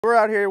We're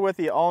out here with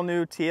the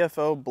all-new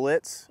TFO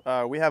Blitz.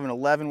 We have an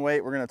 11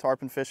 weight. We're going to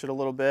tarpon fish it a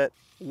little bit.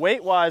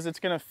 Weight-wise, it's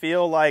going to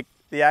feel like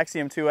the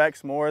Axiom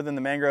 2X more than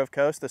the Mangrove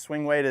Coast. The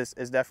swing weight is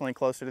definitely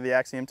closer to the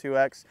Axiom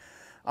 2X.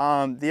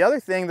 The other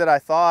thing that I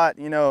thought,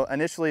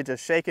 initially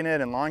just shaking it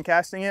and lawn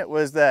casting it,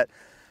 was that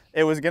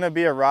it was going to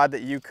be a rod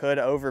that you could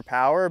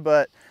overpower,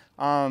 but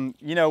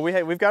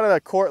we've got a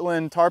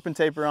Cortland tarpon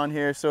taper on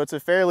here, so it's a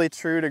fairly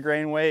true to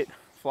grain weight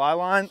fly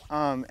line,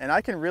 and I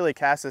can really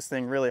cast this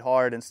thing really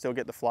hard and still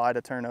get the fly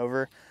to turn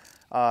over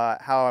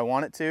how I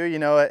want it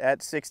to,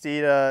 at 60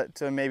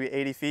 to maybe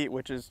 80 feet,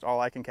 which is all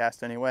I can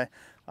cast anyway.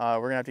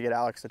 We're gonna have to get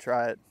Alex to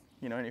try it,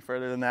 any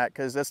further than that,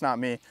 because that's not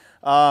me.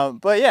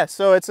 But yeah,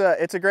 so it's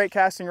a great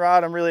casting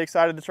rod. I'm really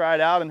excited to try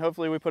it out, and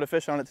hopefully we put a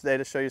fish on it today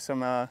to show you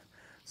some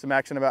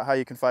action about how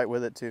you can fight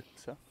with it too.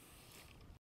 So.